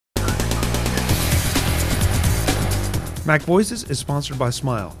MacVoices is sponsored by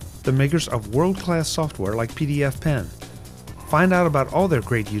Smile, the makers of world-class software like PDF Pen. Find out about all their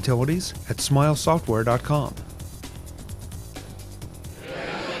great utilities at smilesoftware.com.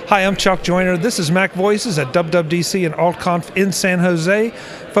 Hi, I'm Chuck Joyner. This is MacVoices at WWDC and AltConf in San Jose.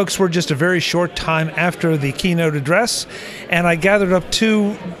 Folks, we're just a very short time after the keynote address, and I gathered up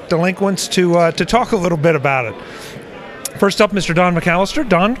two delinquents to talk a little bit about it. First up, Mr. Don McAllister.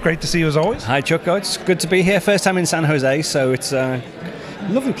 Don, great to see you as always. Hi, Chuck. Oh, it's good to be here. First time in San Jose, so it's a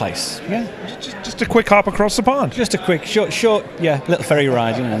lovely place. Yeah. Just a quick hop across the pond. Just a quick, short, yeah, little ferry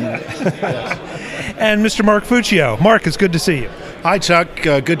ride, you know. And Mr. Mark Fuccio. Mark, it's good to see you. Hi, Chuck.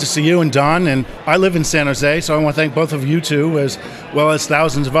 Good to see you and Don. And I live in San Jose, so I want to thank both of you two, as well as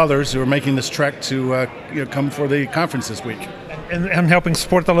thousands of others who are making this trek to come for the conference this week. And helping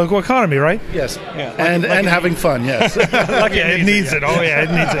support the local economy, right? Yes. Yeah. And having fun, yes. It needs it. Oh, yeah, it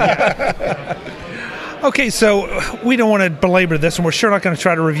needs it. Yeah. Okay, so we don't want to belabor this, and we're sure not going to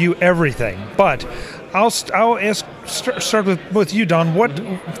try to review everything, but I'll start with you, Don.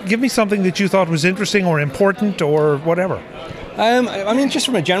 Give me something that you thought was interesting or important or whatever. I mean, just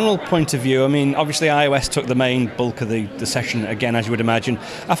from a general point of view, I mean, obviously iOS took the main bulk of the session, again, as you would imagine.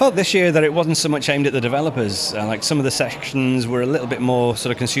 I felt this year that it wasn't so much aimed at the developers. Like some of the sections were a little bit more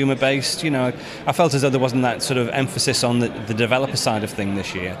sort of consumer-based, you know. I felt as though there wasn't that sort of emphasis on the developer side of thing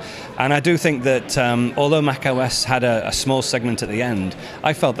this year. And I do think that although macOS had a small segment at the end,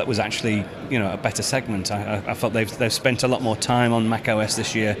 I felt that was actually, you know, a better segment. I felt they've spent a lot more time on macOS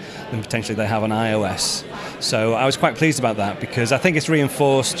this year than potentially they have on iOS. So I was quite pleased about that, because I think it's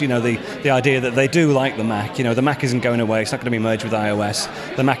reinforced, you know, the idea that they do like the Mac. You know, the Mac isn't going away. It's not going to be merged with iOS.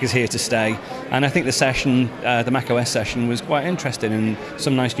 The Mac is here to stay. And I think the session, the macOS session, was quite interesting, and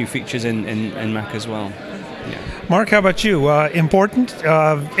some nice new features in Mac as well. Yeah. Mark, how about you? Important,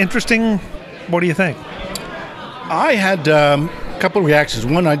 interesting. What do you think? I had a couple of reactions.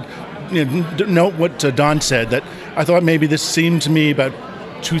 One, I note what Don said, that I thought maybe this seemed to me about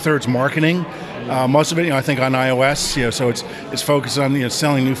 2/3 marketing. Most of it, I think, on iOS. So it's focused on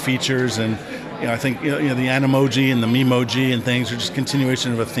selling new features, and I think the Animoji and the Memoji and things are just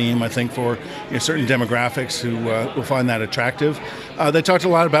continuation of a theme. I think for certain demographics who will find that attractive. They talked a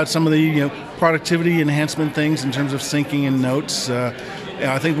lot about some of the productivity enhancement things in terms of syncing and notes.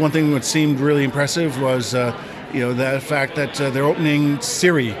 I think one thing that seemed really impressive was the fact that they're opening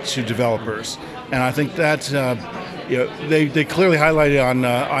Siri to developers, and I think that. They clearly highlighted on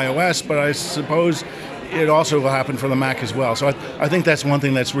iOS, but I suppose it also will happen for the Mac as well. So I think that's one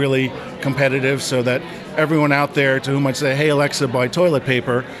thing that's really competitive, so that everyone out there to whom I'd say, hey Alexa, buy toilet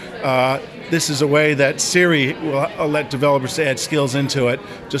paper, this is a way that Siri will let developers add skills into it,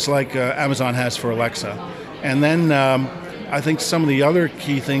 just like Amazon has for Alexa. And then I think some of the other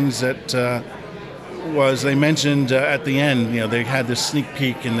key things that was they mentioned at the end, they had this sneak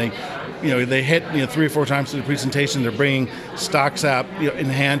peek, and they hit 3 or 4 times through the presentation. They're bringing Stocks app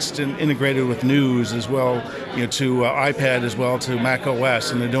enhanced and integrated with News as well, to iPad as well, to Mac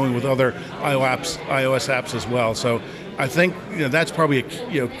OS, and they're doing with other iOS apps as well. So I think that's probably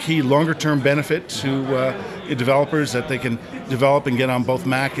a key longer-term benefit to developers, that they can develop and get on both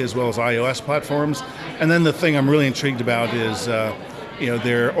Mac as well as iOS platforms. And then the thing I'm really intrigued about is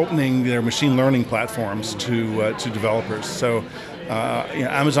they're opening their machine learning platforms to developers. So.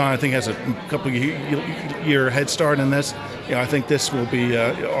 Amazon, I think, has a couple year head start in this. I think this will be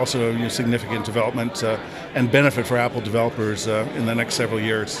also a significant development and benefit for Apple developers in the next several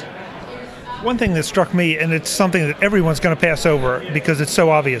years. One thing that struck me, and it's something that everyone's going to pass over because it's so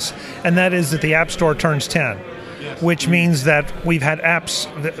obvious, and that is that the App Store turns 10, which means that we've had apps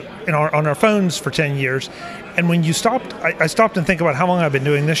on our phones for 10 years. And when you stopped, I stopped and think about how long I've been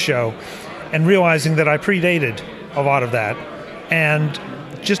doing this show, and realizing that I predated a lot of that. And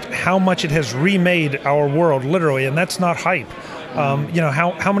just how much it has remade our world, literally, and that's not hype.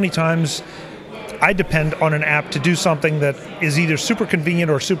 How many times I depend on an app to do something that is either super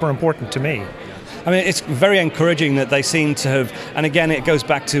convenient or super important to me. I mean, it's very encouraging that they seem to have, and again, it goes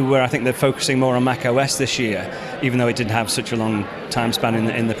back to where I think they're focusing more on Mac OS this year, even though it didn't have such a long time span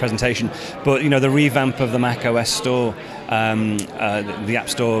in the presentation. But the revamp of the Mac OS store, the App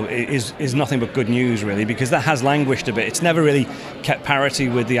Store, is nothing but good news, really, because that has languished a bit. It's never really kept parity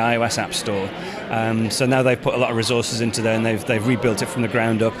with the iOS App Store. So now they've put a lot of resources into there, and they've rebuilt it from the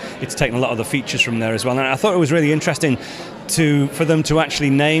ground up. It's taken a lot of the features from there as well. And I thought it was really interesting for them to actually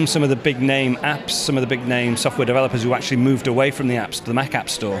name some of the big name apps, some of the big name software developers who actually moved away from the apps to the Mac App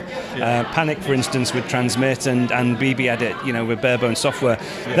Store. Yeah. Panic, for instance, with Transmit and BBEdit, with bare-bones software.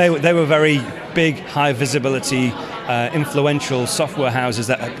 Yeah. They were very big, high visibility, influential software houses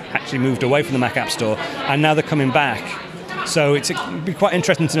that actually moved away from the Mac App Store, and now they're coming back So it'd be quite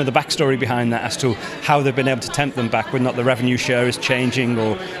interesting to know the backstory behind that as to how they've been able to tempt them back, whether or not the revenue share is changing,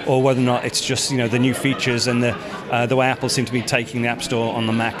 or whether or not it's just the new features and the way Apple seem to be taking the App Store on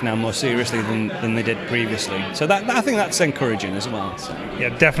the Mac now more seriously than they did previously. So I think that's encouraging as well. So.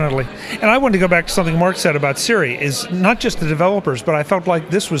 Yeah, definitely. And I wanted to go back to something Mark said about Siri, is not just the developers, but I felt like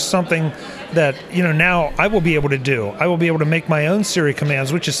this was something that now I will be able to do. I will be able to make my own Siri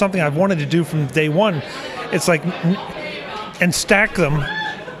commands, which is something I've wanted to do from day one. It's like, and stack them,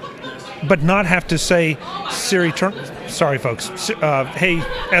 but not have to say, Siri, sorry folks, hey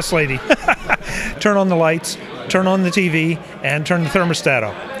S lady, turn on the lights, turn on the TV, and turn the thermostat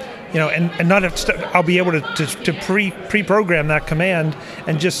up. And not have to, I'll be able to pre-program that command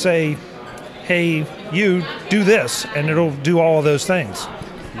and just say, hey, you do this, and it'll do all of those things.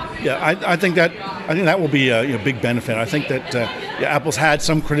 Yeah, I think that will be a big benefit. I think that Apple's had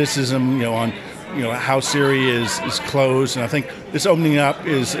some criticism, on how Siri is closed, and I think this opening up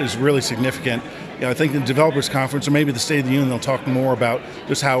is really significant. I think the developers conference, or maybe the State of the Union, they'll talk more about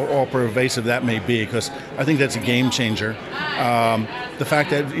just how all pervasive that may be, because I think that's a game changer. The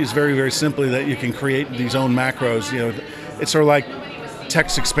fact that is very, very simply that you can create these own macros. It's sort of like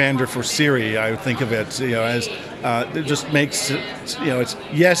text expander for Siri. I would think of it, as it just makes it's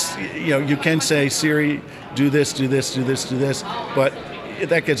yes, you can say Siri, do this, do this, do this, do this, but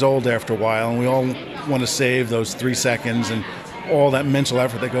that gets old after a while, and we all want to save those 3 seconds and all that mental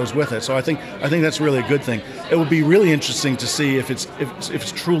effort that goes with it. So I think that's really a good thing. It would be really interesting to see if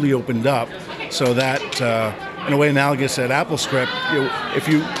it's truly opened up, so that in a way analogous at AppleScript, if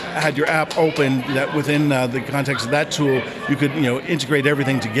you had your app open, that within the context of that tool, you could integrate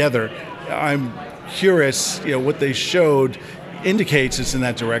everything together. I'm curious, what they showed indicates it's in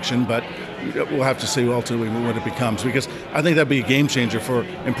that direction, but we'll have to see ultimately what it becomes, because I think that'd be a game changer for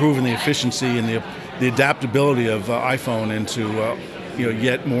improving the efficiency and the adaptability of iPhone into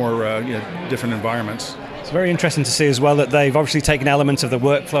yet more different environments. It's very interesting to see as well that they've obviously taken elements of the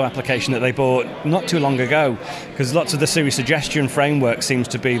workflow application that they bought not too long ago, because lots of the Siri suggestion framework seems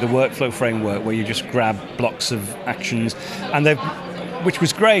to be the workflow framework where you just grab blocks of actions, and which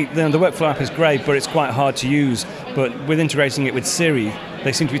was great. The workflow app is great, but it's quite hard to use. But with integrating it with Siri,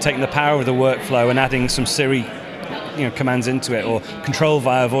 they seem to be taking the power of the workflow and adding some Siri commands into it, or control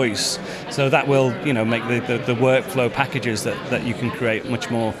via voice. So that will make the workflow packages that you can create much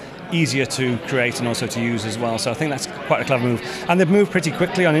more easier to create and also to use as well. So I think that's quite a clever move. And they've moved pretty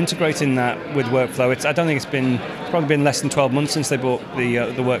quickly on integrating that with workflow. I don't think it's probably been less than 12 months since they bought the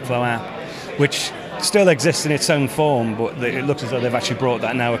workflow app, which still exists in its own form, but it looks as though they've actually brought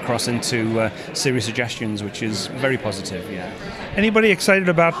that now across into Siri suggestions, which is very positive. Yeah. Anybody excited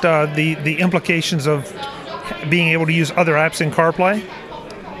about the implications of being able to use other apps in CarPlay?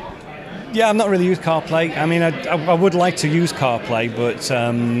 Yeah, I've not really used CarPlay. I mean, I would like to use CarPlay, but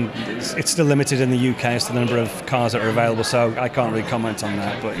it's still limited in the UK as to the number of cars that are available, so I can't really comment on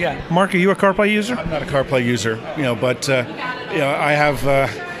that. But yeah. Mark, are you a CarPlay user? I'm not a CarPlay user, but I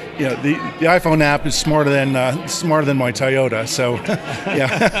have. The iPhone app is smarter than my Toyota. So,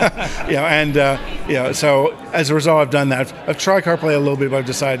 so as a result, I've done that. I've tried CarPlay a little bit, but I've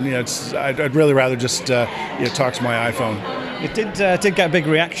decided, I'd really rather just talk to my iPhone. It did get a big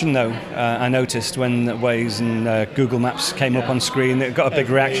reaction, though. I noticed when Waze and Google Maps came up on screen, it got a big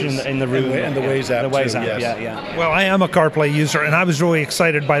reaction in the room. And the Waze app, the Waze too, app, yes. yeah. Well, I am a CarPlay user, and I was really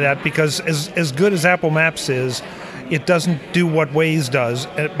excited by that, because as good as Apple Maps is, it doesn't do what Waze does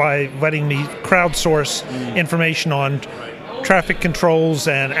by letting me crowdsource information on traffic controls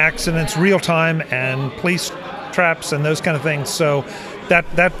and accidents real time and police traps and those kind of things. So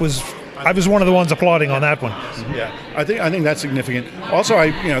that was, I was one of the ones applauding on that one. Yeah, I think that's significant. Also,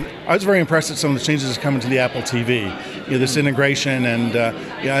 I was very impressed at some of the changes that's coming to the Apple TV. This integration, and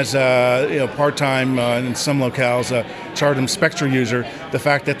as part-time in some locales, Chartem Spectra user, the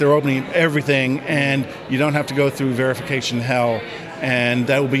fact that they're opening everything and you don't have to go through verification hell, and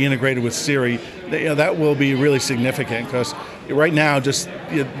that will be integrated with Siri. That will be really significant, because right now there's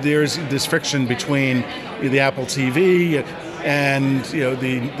this friction between the Apple TV and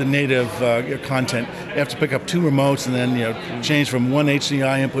the native content. You have to pick up 2 remotes and then change from one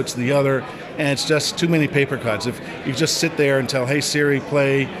HDMI input to the other, and it's just too many paper cuts. If you just sit there and tell, hey Siri,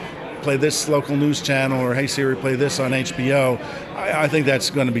 play this local news channel, or hey Siri, play this on HBO, I think that's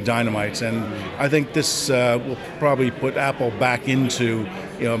going to be dynamite, and I think this will probably put Apple back into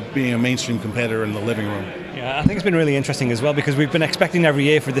being a mainstream competitor in the living room. Yeah, I think it's been really interesting as well because we've been expecting every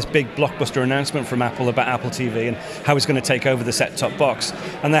year for this big blockbuster announcement from Apple about Apple TV and how it's going to take over the set-top box.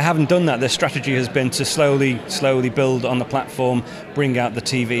 And they haven't done that. Their strategy has been to slowly build on the platform, bring out the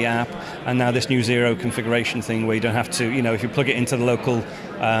TV app, and now this new zero configuration thing where you don't have to, if you plug it into the local,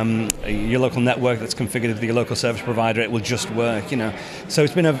 your local network that's configured with your local service provider, it will just work, So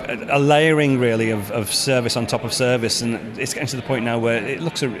it's been a layering really of service on top of service, and it's getting to the point now where it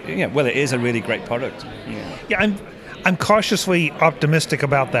looks, it is a really great product. Yeah, I'm cautiously optimistic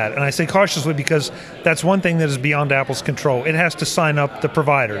about that, and I say cautiously because that's one thing that is beyond Apple's control. It has to sign up the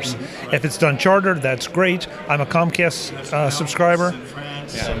providers. If it's done charter, that's great. I'm a Comcast subscriber.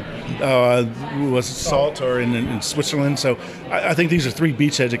 Was it Salt or in Switzerland? So I think these are 3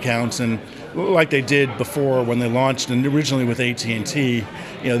 beachhead accounts, and like they did before when they launched, and originally with AT&T,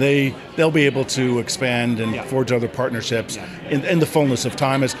 they'll be able to expand and forge other partnerships in the fullness of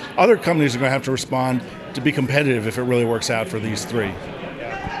time, as other companies are going to have to respond to be competitive if it really works out for these 3.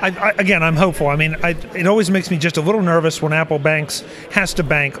 Again, I'm hopeful. I mean, it always makes me just a little nervous when Apple has to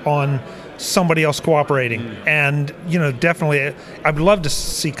bank on somebody else cooperating. And, definitely, I'd love to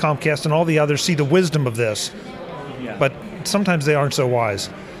see Comcast and all the others see the wisdom of this. But sometimes they aren't so wise.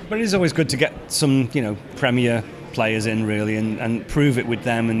 But it is always good to get some, premier players in really and prove it with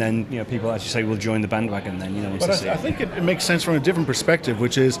them, and then people, as you say, will join the bandwagon then. But I think it makes sense from a different perspective,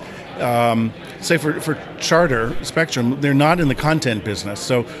 which is, say for Charter Spectrum, they're not in the content business,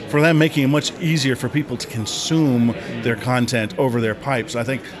 so for them making it much easier for people to consume their content over their pipes, I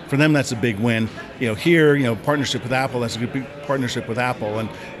think for them that's a big win. Here, partnership with Apple, that's a good partnership with Apple, and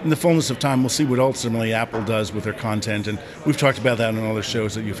in the fullness of time, we'll see what ultimately Apple does with their content, and we've talked about that on other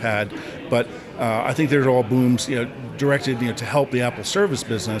shows that you've had. But I think there's all booms, directed, to help the Apple service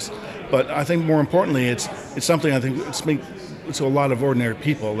business. But I think more importantly, it's something I think it's to a lot of ordinary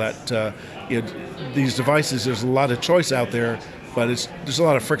people that these devices. There's a lot of choice out there, but there's a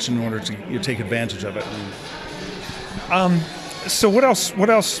lot of friction in order to take advantage of it. So what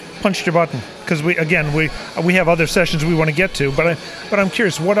else punched your button? Because we have other sessions we want to get to, but I'm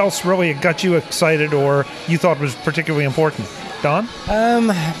curious, what else really got you excited or you thought was particularly important? Don?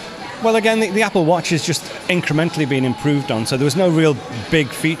 Well, again, the Apple Watch is just incrementally being improved on, so there was no real big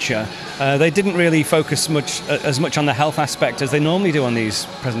feature. They didn't really focus as much on the health aspect as they normally do on these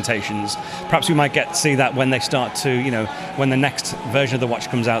presentations. Perhaps we might get to see that when they start to, when the next version of the watch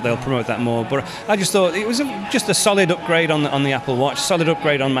comes out, they'll promote that more. But I just thought it was just a solid upgrade on the Apple Watch, solid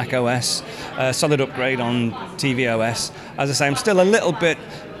upgrade on macOS, solid upgrade on tvOS. As I say, I'm still a little bit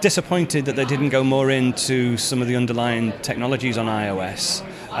disappointed that they didn't go more into some of the underlying technologies on iOS.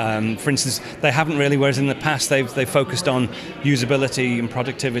 For instance, they haven't really, whereas in the past they've focused on usability and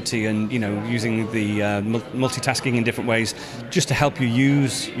productivity and using the multitasking in different ways just to help you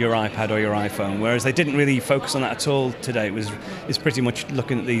use your iPad or your iPhone. Whereas they didn't really focus on that at all today. It's pretty much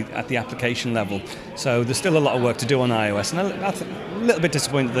looking at the application level. So there's still a lot of work to do on iOS, and I'm a little bit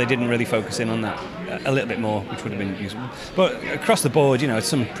disappointed that they didn't really focus in on that a little bit more, which would have been useful. But across the board, it's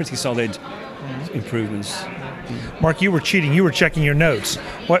some pretty solid improvements. Mark, you were cheating. You were checking your notes.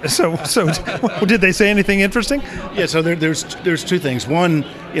 So did they say anything interesting? Yeah. So there's 2 things. One,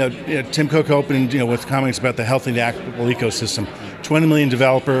 Tim Cook opened with comments about the health of the Apple ecosystem. 20 million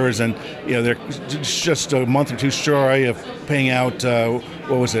developers, and they're just a month or 2 shy of paying out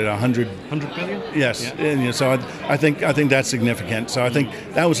what was it, 100 billion? Yes. Yeah. And so I think that's significant. So I think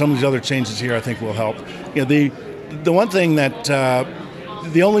that was some of these other changes here. I think will help. The one thing that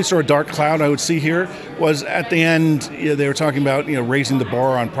the only sort of dark cloud I would see here was at the end, they were talking about raising the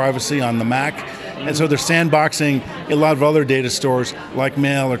bar on privacy on the Mac, and so they're sandboxing a lot of other data stores like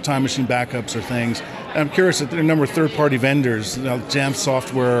mail or time machine backups or things. And I'm curious that there are a number of third-party vendors, Jamf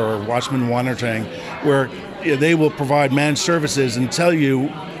Software or Watchman Monitoring, where they will provide managed services and tell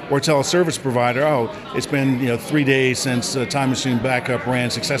you or tell a service provider, oh, it's been 3 days since time machine backup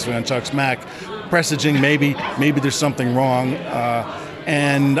ran successfully on Chuck's Mac, presaging maybe there's something wrong.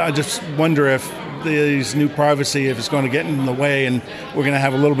 And I just wonder if these new privacy, if it's going to get in the way, and we're going to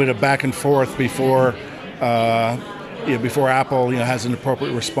have a little bit of back and forth before Apple has an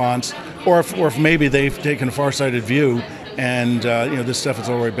appropriate response, or if maybe they've taken a far-sighted view and this stuff is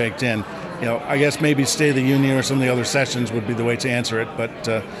already baked in. I guess maybe State of the Union or some of the other sessions would be the way to answer it, but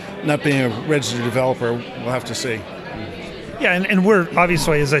not being a registered developer, we'll have to see. Yeah, and we're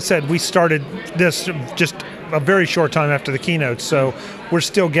obviously, as I said, we started this just a very short time after the keynote, so we're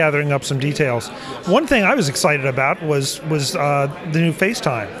still gathering up some details. One thing I was excited about was the new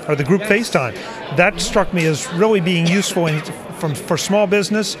FaceTime, or the group FaceTime. That struck me as really being useful for small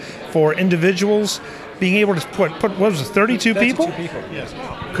business, for individuals, being able to put what was it, 32 people? Yes.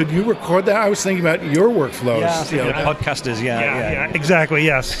 Could you record that? I was thinking about your workflows. Podcasters, yeah, exactly,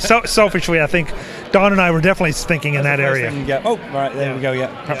 yes. So selfishly, I think Don and I were definitely thinking in that area. Oh, right, there we go,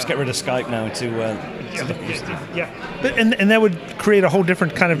 Perhaps get rid of Skype now to and that would create a whole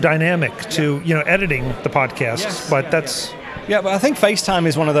different kind of dynamic to, editing the podcasts, but that's... Yeah, but I think FaceTime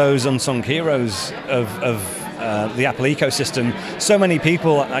is one of those unsung heroes of the Apple ecosystem. So many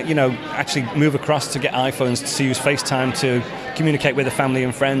people, actually move across to get iPhones to use FaceTime to communicate with their family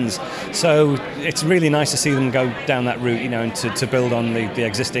and friends. So it's really nice to see them go down that route, and to build on the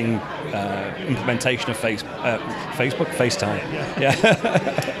existing implementation of Facebook FaceTime. Yeah.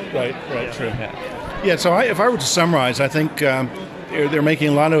 Right, true. Yeah. So if I were to summarize, I think they're making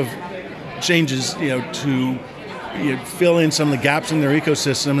a lot of changes, to fill in some of the gaps in their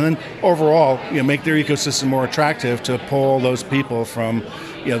ecosystem, and then overall, make their ecosystem more attractive to pull those people from,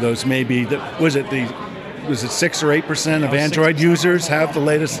 those maybe was it 6 or 8% of Android users have the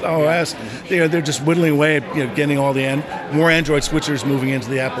latest OS? They're just whittling away at getting all the more Android switchers moving into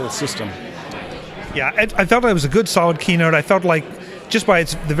the Apple system. Yeah, I felt it was a good, solid keynote. I felt like just by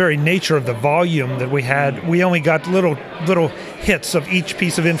the very nature of the volume that we had, we only got little hits of each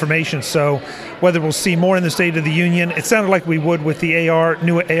piece of information. So whether we'll see more in the State of the Union, it sounded like we would with the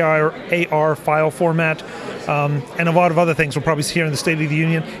new AR file format, and a lot of other things we'll probably see here in the State of the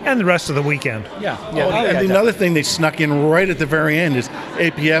Union and the rest of the weekend. Another thing they snuck in right at the very end is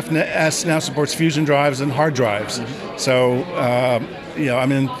APFS now supports Fusion drives and hard drives. Mm-hmm. So,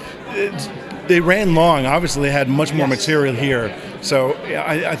 they ran long. Obviously, they had much more material here. So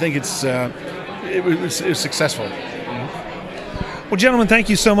I think it was successple. Well, gentlemen, thank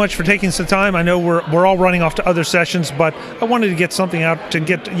you so much for taking some time. I know we're all running off to other sessions, but I wanted to get something out to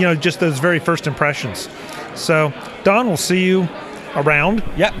get just those very first impressions. So, Don, we'll see you around.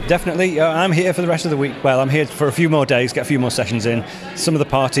 Yeah, definitely. I'm here for the rest of the week. Well, I'm here for a few more days, get a few more sessions in, some of the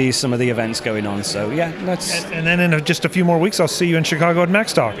parties, some of the events going on. So, yeah, that's... And then in just a few more weeks, I'll see you in Chicago at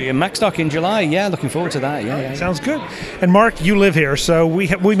MacStock. In MacStock in July, yeah, looking forward to that. Yeah. Sounds good. And Mark, you live here, so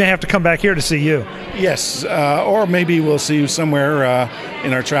we may have to come back here to see you. Yes, or maybe we'll see you somewhere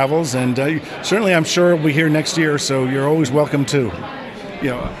in our travels. And certainly, I'm sure we'll be here next year, so you're always welcome too.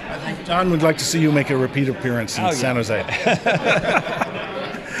 I think Don would like to see you make a repeat appearance in San Jose.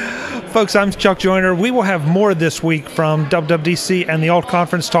 Folks, I'm Chuck Joyner. We will have more this week from WWDC and the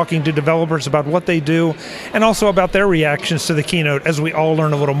AltConf, talking to developers about what they do and also about their reactions to the keynote as we all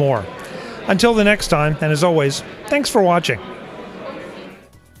learn a little more. Until the next time, and as always, thanks for watching.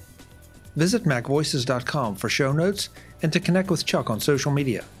 Visit MacVoices.com for show notes and to connect with Chuck on social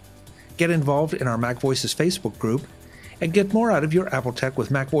media. Get involved in our MacVoices Facebook group and get more out of your Apple tech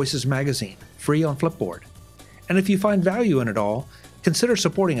with MacVoices magazine, free on Flipboard. And if you find value in it all, consider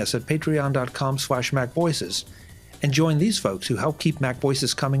supporting us at patreon.com/MacVoices and join these folks who help keep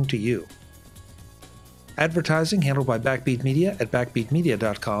MacVoices coming to you. Advertising handled by Backbeat Media at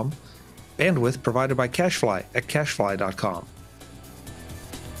backbeatmedia.com. Bandwidth provided by CacheFly at cachefly.com.